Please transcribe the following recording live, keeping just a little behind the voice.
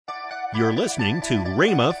You're listening to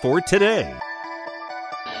Rhema for Today.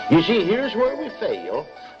 You see, here's where we fail.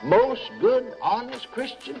 Most good, honest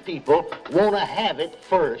Christian people want to have it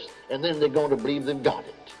first, and then they're going to believe they've got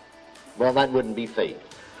it. Well, that wouldn't be faith.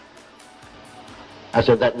 I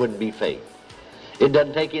said that wouldn't be faith. It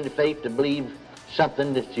doesn't take any faith to believe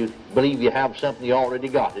something that you believe you have something you already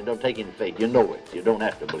got. It don't take any faith. You know it. You don't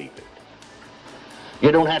have to believe it.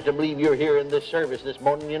 You don't have to believe you're here in this service this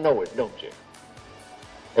morning. You know it, don't you?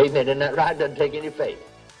 Amen. Isn't that right? It doesn't take any faith.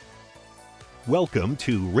 Welcome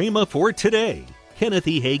to Rhema for Today. Kenneth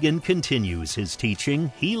E. Hagin continues his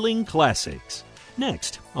teaching, Healing Classics,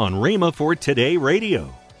 next on Rhema for Today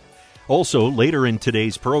Radio. Also, later in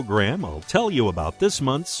today's program, I'll tell you about this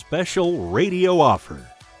month's special radio offer.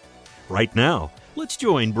 Right now, let's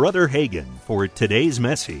join Brother Hagin for today's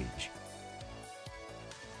message.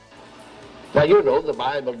 Now, you know, the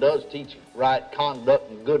Bible does teach right conduct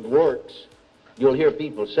and good works. You'll hear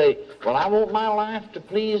people say, well, I want my life to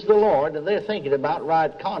please the Lord, and they're thinking about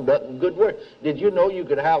right conduct and good works. Did you know you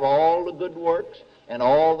could have all the good works and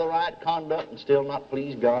all the right conduct and still not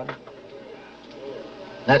please God?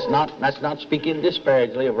 That's not speaking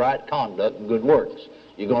disparagingly of right conduct and good works.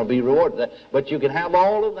 You're going to be rewarded for that. But you can have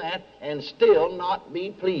all of that and still not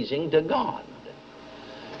be pleasing to God.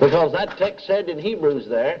 Because that text said in Hebrews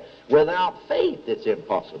there, without faith it's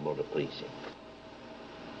impossible to please Him.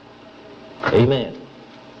 Amen.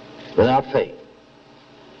 Without faith.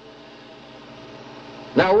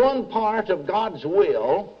 Now, one part of God's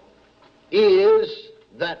will is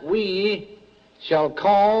that we shall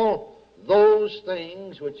call those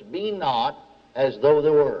things which be not as though they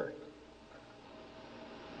were.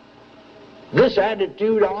 This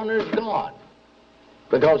attitude honors God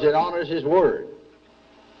because it honors His Word,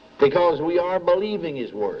 because we are believing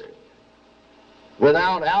His Word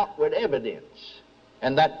without outward evidence.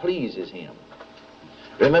 And that pleases Him.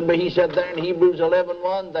 Remember, he said there in Hebrews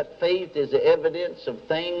 11:1 that faith is the evidence of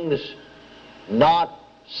things not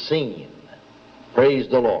seen. Praise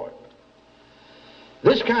the Lord.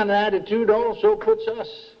 This kind of attitude also puts us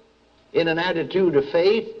in an attitude of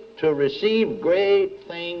faith to receive great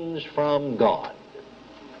things from God.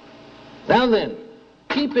 Now then,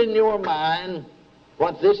 keep in your mind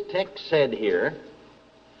what this text said here.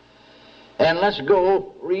 And let's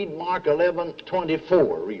go read Mark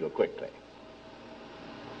 11:24 real quickly.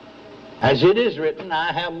 As it is written,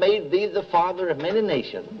 I have made thee the father of many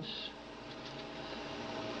nations,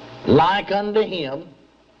 like unto Him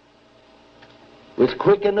which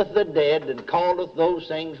quickeneth the dead and calleth those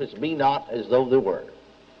things which be not as though they were.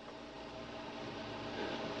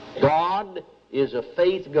 God is a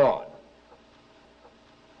faith God.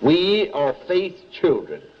 We are faith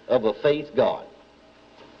children of a faith God.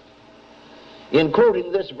 In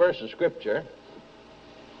quoting this verse of Scripture,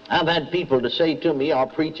 I've had people to say to me, or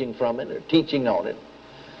preaching from it, or teaching on it,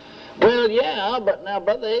 well, yeah, but now,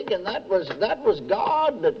 Brother Hagin, that was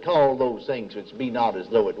God that called those things which be not as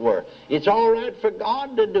though it were. It's all right for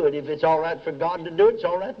God to do it. If it's all right for God to do it, it's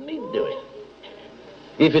all right for me to do it.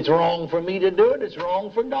 If it's wrong for me to do it, it's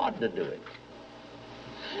wrong for God to do it.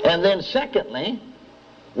 And then secondly,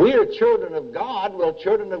 we are children of God. Well,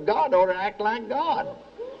 children of God ought to act like God.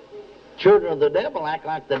 Children of the devil act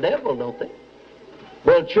like the devil, don't they?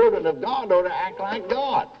 Well, children of God ought to act like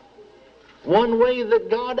God. One way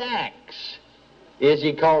that God acts is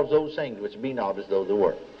He calls those things which be not as though they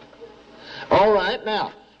were. All right,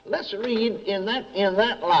 now, let's read in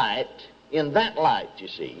that light, you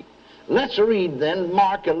see. Let's read then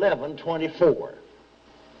Mark 11:24.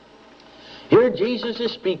 Here Jesus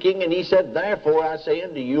is speaking, and He said, therefore I say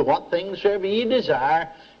unto you, what things soever ye desire,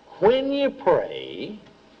 when ye pray,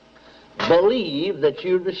 believe that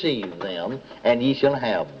you receive them, and ye shall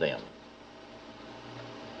have them.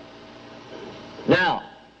 Now,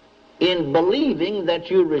 in believing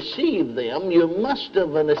that you receive them, you must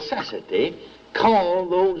of a necessity call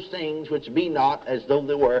those things which be not as though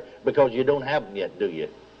they were, because you don't have them yet, do you?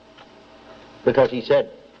 Because He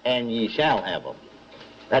said, and ye shall have them.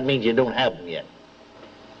 That means you don't have them yet.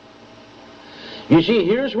 You see,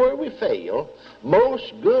 here's where we fail.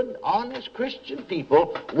 Most good, honest Christian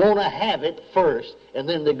people want to have it first, and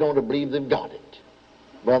then they're going to believe they've got it.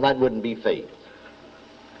 Well, that wouldn't be faith.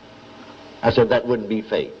 I said that wouldn't be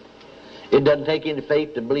faith. It doesn't take any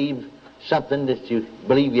faith to believe something that you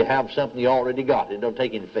believe you have something you already got. It don't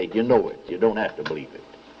take any faith. You know it. You don't have to believe it.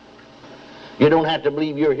 You don't have to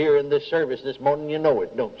believe you're here in this service this morning. You know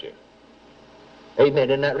it, don't you? Amen.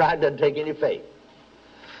 Isn't that right? It doesn't take any faith.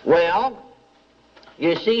 Well,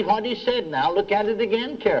 you see what He said now. Look at it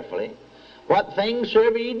again carefully. What things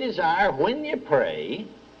soever ye desire when you pray,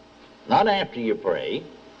 not after you pray,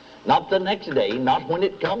 Not the next day, not when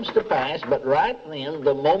it comes to pass, but right then,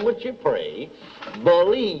 the moment you pray,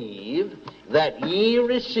 believe that ye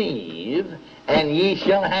receive, and ye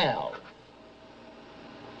shall have.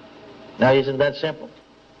 Now, isn't that simple?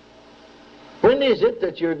 When is it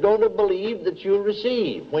that you're going to believe that you'll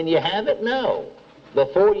receive? When you have it? No.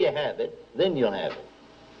 Before you have it, then you'll have it.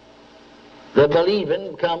 The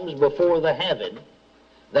believing comes before the having.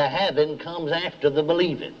 The having comes after the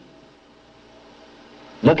believing.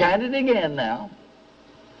 Look at it again now,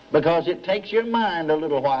 because it takes your mind a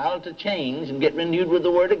little while to change and get renewed with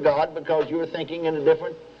the Word of God, because you're thinking in a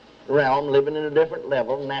different realm, living in a different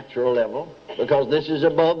level, natural level, because this is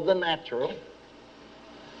above the natural,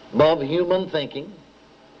 above human thinking.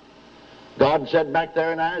 God said back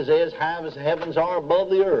there in Isaiah, as high as the heavens are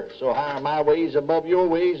above the earth, so high are my ways above your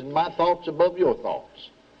ways, and my thoughts above your thoughts.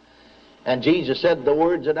 And Jesus said, the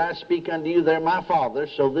words that I speak unto you, they're my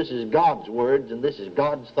Father's. So this is God's words, and this is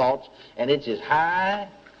God's thoughts, and it's as high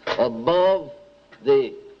above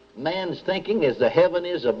the man's thinking as the heaven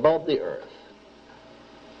is above the earth.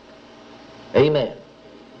 Amen.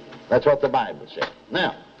 That's what the Bible says.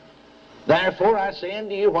 Now, therefore I say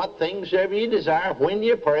unto you, what things soever ye desire, when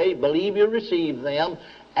ye pray, believe you receive them,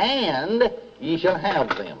 and ye shall have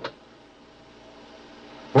them.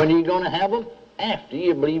 When are you going to have them? After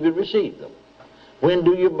you believe you receive them. When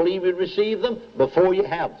do you believe you receive them? Before you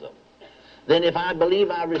have them. Then if I believe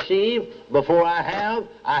I receive before I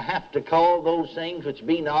have to call those things which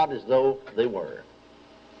be not as though they were.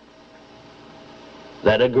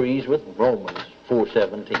 That agrees with Romans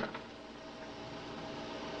 4:17.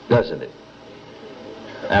 Doesn't it?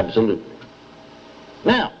 Absolutely.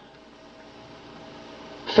 Now,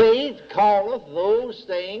 faith calleth those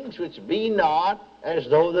things which be not as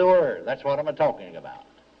though they were. That's what I'm talking about.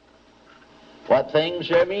 What things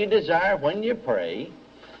soever you desire when you pray,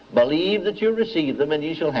 believe that you receive them, and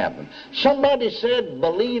you shall have them. Somebody said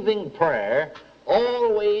believing prayer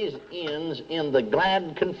always ends in the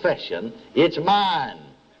glad confession, it's mine.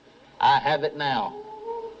 I have it now.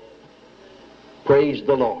 Praise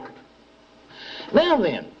the Lord. Now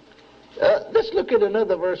then, let's look at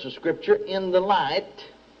another verse of Scripture in the light.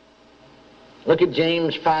 Look at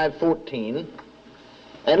James 5:14.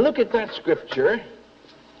 And look at that Scripture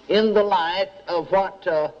in the light of what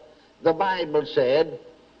the Bible said.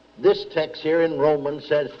 This text here in Romans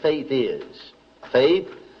says faith is. Faith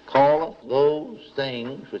calleth those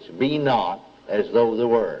things which be not as though they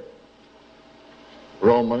were.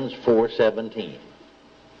 Romans 4:17.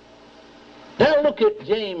 Now look at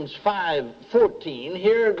James 5:14.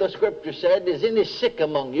 Here the Scripture said, is any sick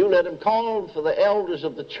among you? Let him call for the elders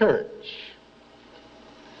of the church.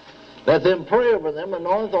 Let them pray over them,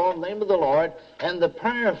 anoint all in the name of the Lord, and the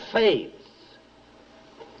prayer of faith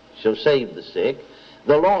shall save the sick.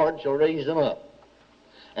 The Lord shall raise them up.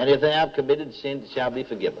 And if they have committed sin, it shall be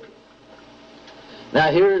forgiven. Now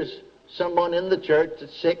here's someone in the church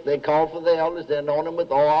that's sick. They call for the elders. They anoint them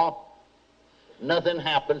with oil. Nothing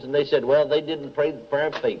happens. And they said, well, they didn't pray the prayer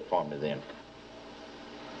of faith for me then.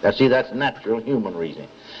 Now see, that's natural human reasoning.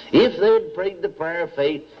 If they'd prayed the prayer of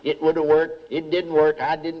faith, it would have worked. It didn't work.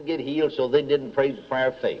 I didn't get healed, so they didn't pray the prayer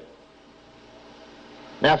of faith.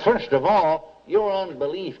 Now, first of all, your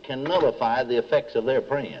unbelief can nullify the effects of their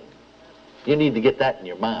praying. You need to get that in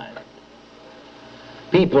your mind.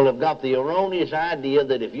 People have got the erroneous idea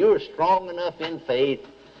that if you're strong enough in faith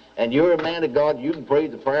and you're a man of God, you can pray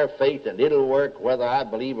the prayer of faith and it'll work whether I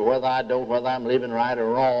believe or whether I don't, whether I'm living right or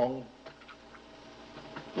wrong.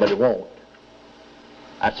 But it won't.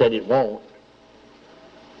 I said it won't.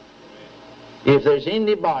 If there's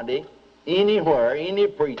anybody, anywhere, any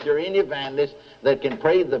preacher, any evangelist that can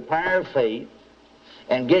pray the prayer of faith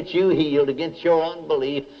and get you healed against your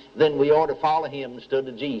unbelief, then we ought to follow him instead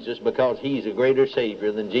of Jesus, because he's a greater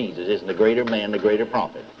Savior than Jesus, isn't a greater man, a greater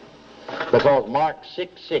prophet. Because Mark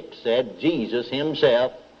 6:6 said Jesus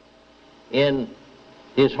himself in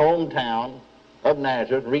his hometown of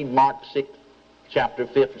Nazareth, read Mark 6, chapter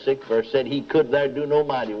 5 and 6 verse, said he could there do no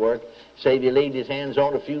mighty work, save he laid his hands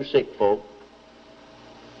on a few sick folk,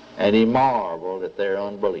 and he marveled at their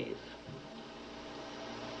unbelief.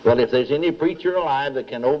 Well, if there's any preacher alive that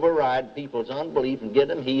can override people's unbelief and get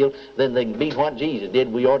them healed, then they can beat what Jesus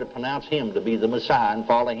did. We ought to pronounce him to be the Messiah and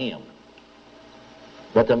follow him.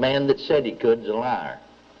 But the man that said he could is a liar.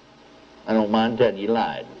 I don't mind telling you, he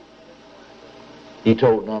lied. He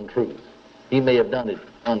told an untruth. He may have done it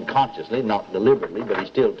unconsciously, not deliberately, but he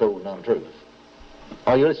still told an untruth.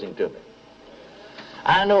 Are you listening to me?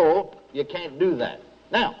 I know you can't do that.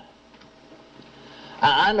 Now,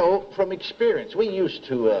 I know from experience. We used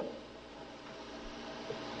to,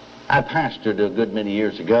 I pastored a good many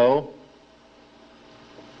years ago,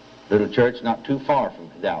 Little church not too far from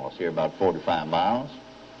Dallas here, about 45 miles.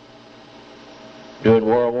 During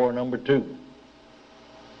World War II.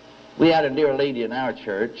 We had a dear lady in our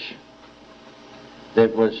church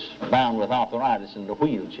that was bound with arthritis in the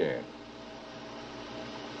wheelchair.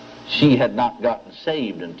 She had not gotten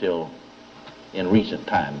saved until in recent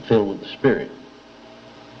time, filled with the Spirit.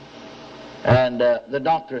 And the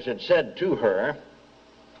doctors had said to her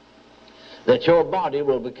that your body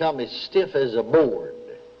will become as stiff as a board.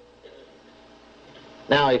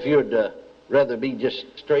 Now, if you'd rather be just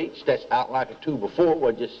straight, stretched out like a 2x4,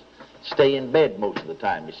 well, just stay in bed most of the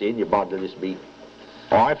time, you see, and your body will just be.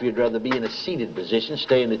 Or if you'd rather be in a seated position,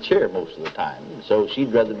 stay in the chair most of the time. So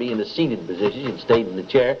she'd rather be in a seated position. She stayed in the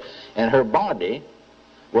chair, and her body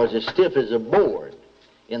was as stiff as a board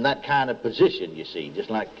in that kind of position, you see. Just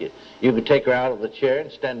like you could take her out of the chair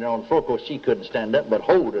and stand her on the floor. Of course, she couldn't stand up, but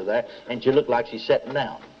hold her there, and she looked like she's sitting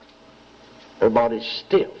down. Her body's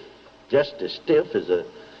stiff, just as stiff as a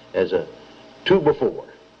 2x4.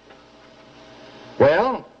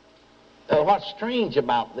 Well, what's strange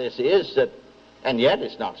about this is that, and yet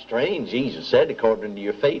it's not strange. Jesus said, according to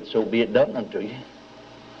your faith, so be it done unto you.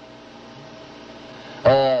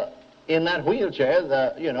 In that wheelchair,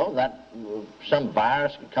 that some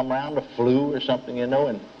virus could come around, a flu or something,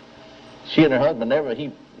 and she and her husband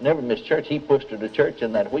he never missed church. He pushed her to church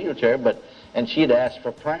in that wheelchair, and she'd ask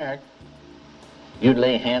for prayer. You'd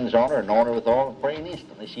lay hands on her, anoint her with oil, and pray, and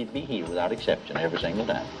instantly she'd be healed without exception every single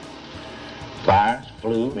time. Virus,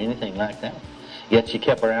 flu, anything like that. Yet she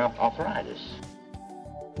kept her arthritis.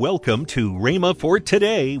 Welcome to Rhema for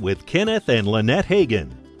Today with Kenneth and Lynette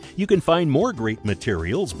Hagin. You can find more great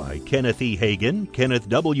materials by Kenneth E. Hagin, Kenneth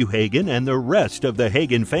W. Hagin, and the rest of the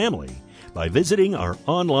Hagin family by visiting our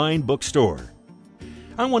online bookstore.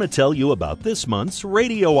 I want to tell you about this month's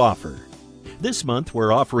radio offer. This month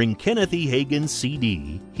we're offering Kenneth E. Hagin's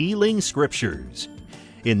CD, Healing Scriptures.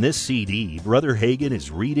 In this CD, Brother Hagin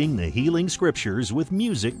is reading the Healing Scriptures with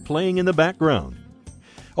music playing in the background.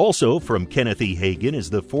 Also from Kenneth E. Hagin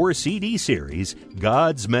is the 4-CD series,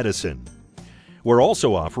 God's Medicine. We're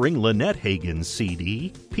also offering Lynette Hagin's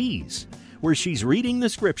CD, Peace, where she's reading the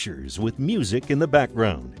Scriptures with music in the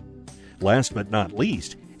background. Last but not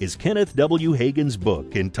least is Kenneth W. Hagin's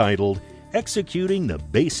book entitled Executing the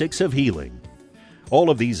Basics of Healing. All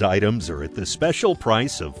of these items are at the special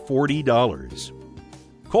price of $40.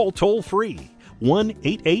 Call toll-free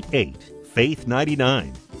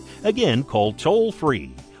 1-888-FAITH-99. Again, call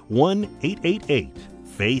toll-free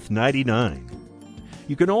 1-888-FAITH-99.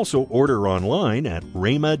 You can also order online at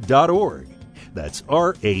rhema.org. That's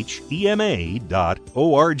RHEMA.org.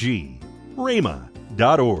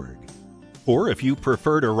 rhema.org. Or if you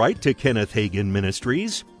prefer to write to Kenneth Hagin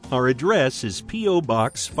Ministries, our address is P.O.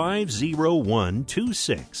 Box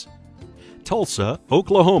 50126, Tulsa,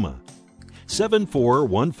 Oklahoma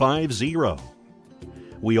 74150.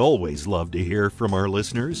 We always love to hear from our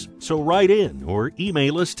listeners, so write in or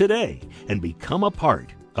email us today and become a part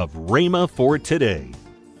of Rhema for Today.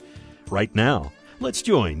 Right now, let's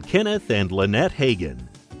join Kenneth and Lynette Hagin.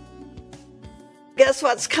 Guess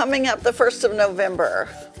what's coming up the 1st of November?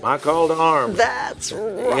 My call to arms. That's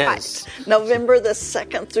right. Yes. November the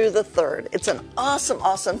 2nd through the 3rd. It's an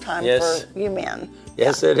awesome time for you men.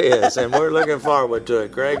 Yes, it is, and we're looking forward to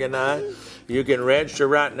it. Craig and I, you can register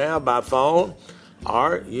right now by phone,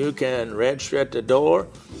 or you can register at the door.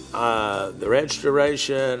 The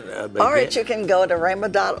registration Or you can go to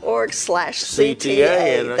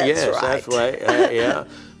rhema.org/CTA. That's right. Yeah.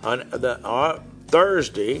 On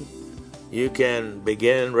Thursday, you can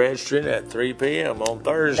begin registering at 3 p.m. on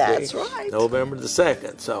Thursday. That's right. November the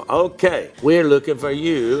 2nd. So, okay, we're looking for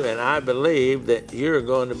you, and I believe that you're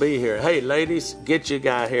going to be here. Hey, ladies, get your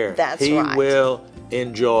guy here. That's right. He right. will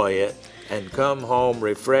enjoy it and come home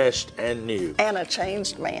refreshed and new. And a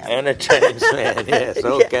changed man. Yes,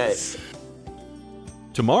 okay. Yes.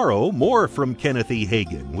 Tomorrow, more from Kenneth E.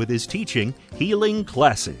 Hagin with his teaching, Healing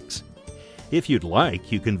Classics. If you'd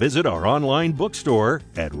like, you can visit our online bookstore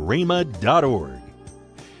at rhema.org.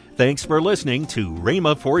 Thanks for listening to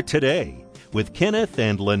Rhema for Today with Kenneth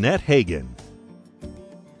and Lynette Hagin.